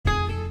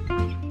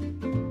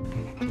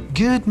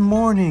Good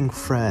morning,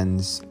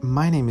 friends.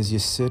 My name is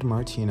Yasid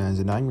Martinez,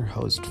 and I'm your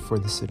host for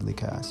the Sidley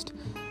Cast.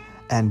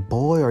 And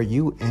boy, are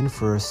you in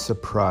for a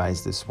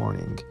surprise this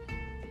morning.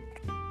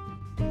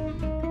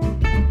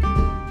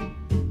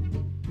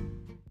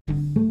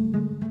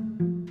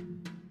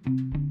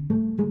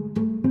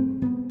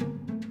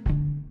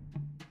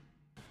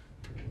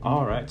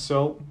 Alright,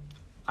 so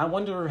I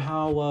wonder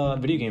how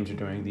video games are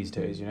doing these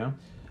days,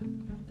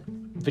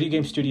 Video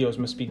game studios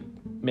must be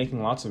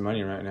making lots of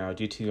money right now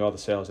due to all the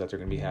sales that they're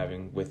going to be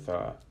having with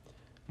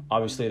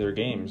obviously their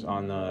games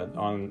on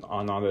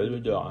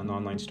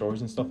online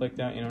stores and stuff like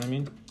that. You know what I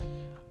mean?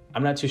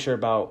 I'm not too sure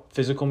about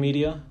physical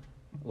media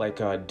like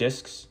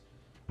discs,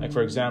 like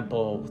for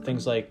example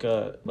things like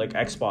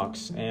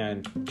Xbox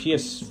and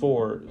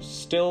PS4.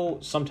 Still,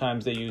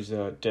 sometimes they use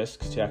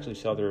discs to actually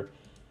sell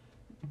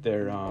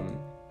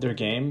their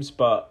games,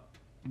 but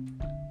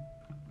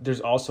there's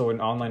also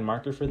an online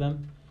market for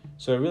them.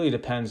 So it really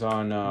depends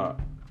on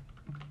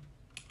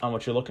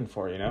what you're looking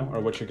for, or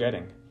what you're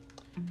getting.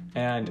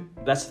 And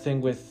that's the thing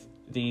with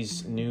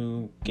these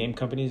new game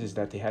companies, is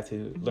that they have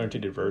to learn to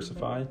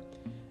diversify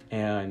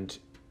and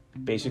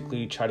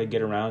basically try to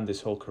get around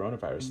this whole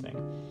coronavirus thing.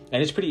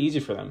 And it's pretty easy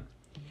for them,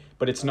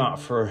 but it's not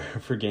for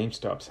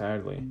GameStop,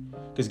 sadly,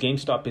 because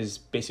GameStop is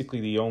basically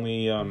the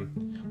only,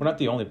 not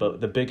the only,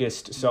 but the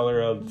biggest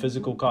seller of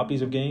physical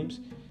copies of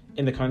games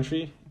in the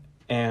country.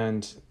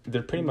 And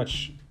they're pretty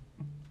much,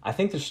 I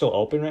think they're still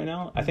open right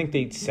now. I think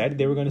they said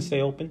they were going to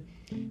stay open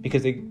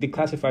because they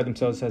classified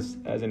themselves as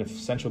an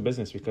essential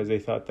business, because they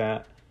thought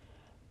that,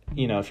 if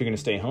you're going to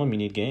stay home, you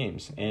need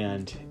games.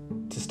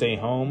 And to stay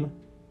home,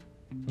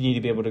 you need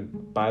to be able to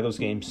buy those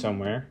games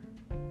somewhere.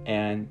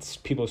 And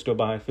people still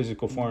buy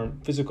physical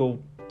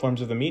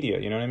forms of the media,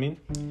 you know what I mean?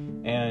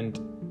 And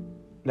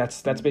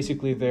that's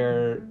basically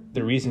the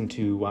reason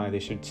to why they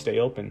should stay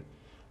open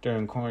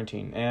during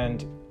quarantine.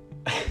 And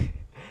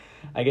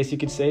I guess you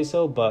could say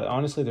so, but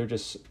honestly, they're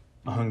just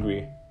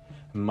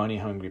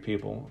money-hungry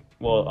people.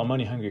 Well, a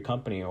money-hungry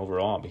company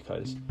overall,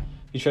 because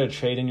you try to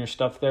trade in your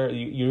stuff there,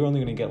 you're only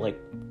going to get like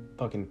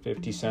fucking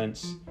 50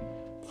 cents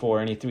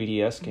for any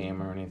 3DS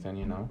game or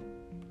anything,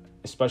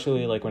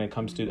 Especially like when it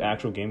comes to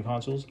actual game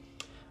consoles.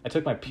 I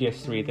took my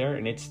PS3 there,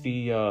 and it's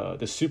the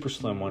super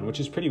slim one, which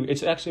is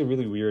it's actually a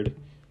really weird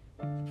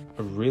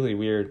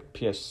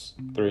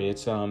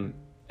PS3.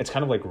 It's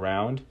kind of like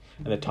round,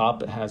 and the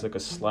top it has like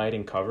a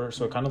sliding cover,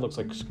 so it kind of looks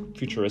like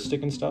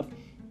futuristic and stuff.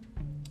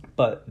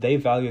 But they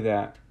value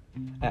that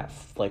at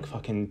like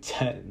fucking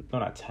 10, no,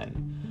 not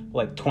 10,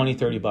 like 20,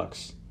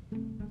 $30.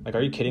 Like,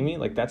 are you kidding me?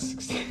 Like, that's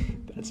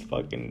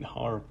fucking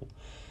horrible.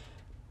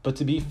 But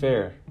to be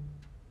fair,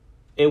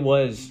 it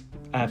was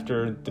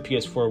after the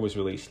PS4 was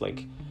released,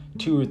 like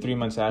 2 or 3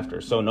 months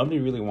after. So nobody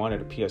really wanted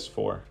a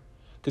PS4.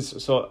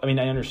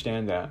 I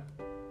understand that.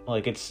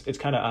 Like, it's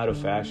kind of out of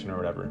fashion or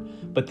whatever.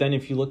 But then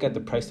if you look at the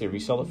price they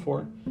resell it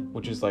for,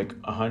 which is like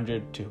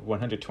 100 to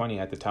 120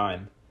 at the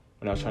time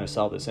when I was trying to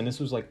sell this. And this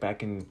was like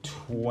back in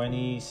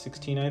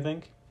 2016, I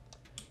think.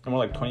 Or more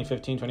like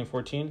 2015,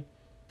 2014.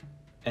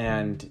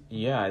 And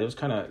yeah, it was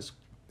kind of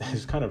a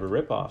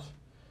ripoff.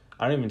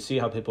 I don't even see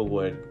how people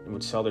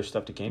would sell their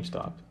stuff to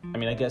GameStop. I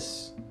mean, I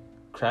guess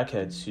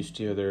crackheads who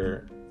steal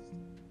their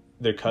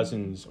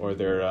cousins or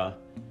their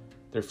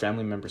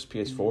family members'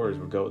 PS4s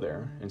would go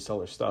there and sell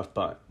their stuff,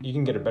 but you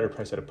can get a better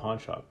price at a pawn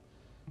shop.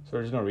 So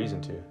there's no reason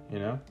to,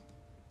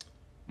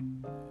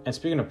 And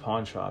speaking of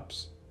pawn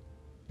shops,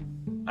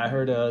 I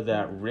heard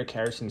that Rick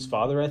Harrison's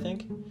father, I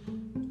think.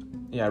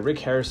 Yeah, Rick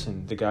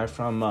Harrison, the guy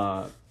from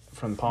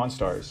Pawn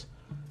Stars,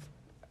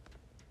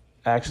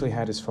 actually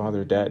had his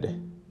father dead.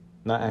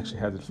 Not actually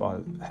had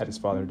his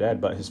father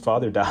dead, but his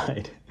father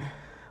died.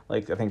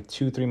 Like, I think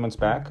 2-3 months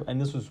back, and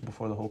this was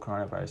before the whole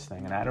coronavirus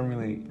thing, and I don't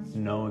really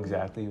know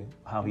exactly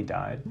how he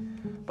died,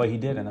 but he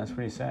did, and that's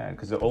pretty sad,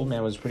 because the old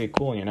man was pretty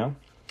cool,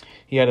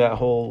 He had that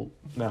whole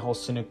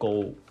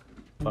cynical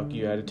fuck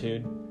you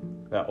attitude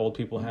that old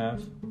people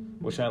have,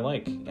 which I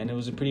like, and it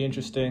was a pretty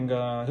interesting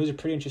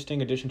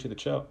addition to the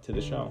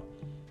show.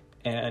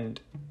 And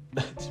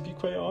to be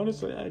quite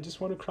honest, I just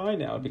want to cry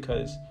now,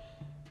 because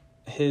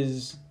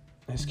his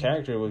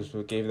character was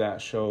what gave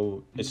that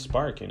show its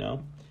spark,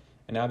 And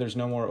now there's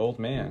no more old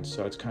man,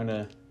 so it's kind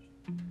of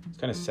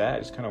sad.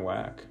 It's kind of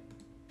whack,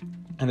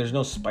 and there's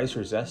no spice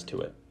or zest to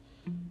it.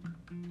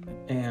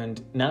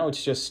 And now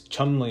it's just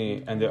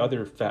Chumley and the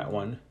other fat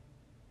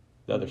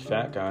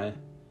guy,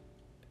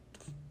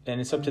 and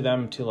it's up to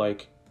them to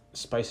like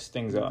spice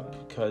things up,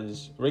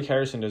 because Rick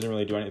Harrison doesn't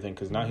really do anything,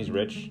 because now he's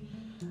rich,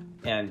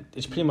 and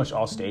it's pretty much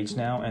all staged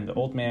now. And the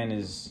old man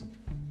is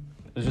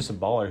just a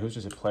baller who's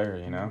just a player,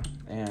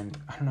 And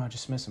I don't know, I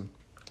just miss him.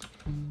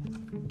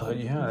 But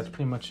yeah, that's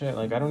pretty much it.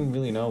 Like, I don't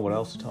really know what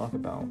else to talk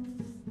about,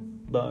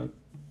 but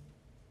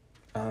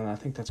I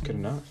think that's good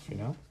enough,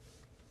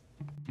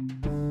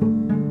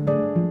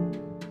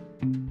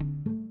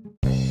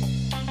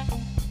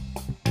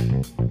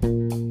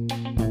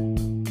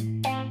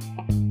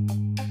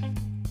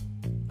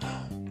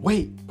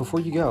 Wait,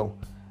 before you go,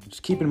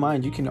 just keep in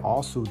mind, you can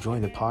also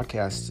join the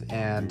podcast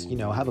and,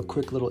 have a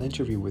quick little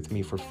interview with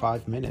me for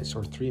 5 minutes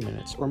or 3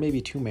 minutes or maybe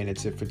 2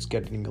 minutes if it's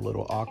getting a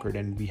little awkward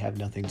and we have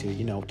nothing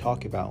to,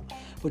 talk about,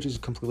 which is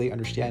completely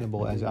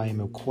understandable as I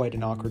am quite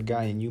an awkward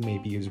guy and you may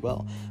be as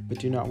well. But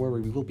do not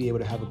worry, we will be able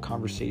to have a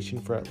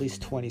conversation for at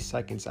least 20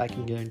 seconds. I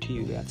can guarantee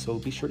you that. So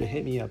be sure to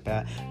hit me up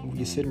at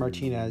Yacid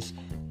Martinez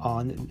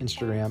on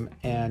Instagram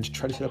and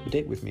try to set up a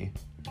date with me.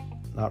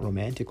 Not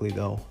romantically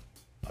though,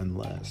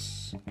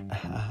 unless...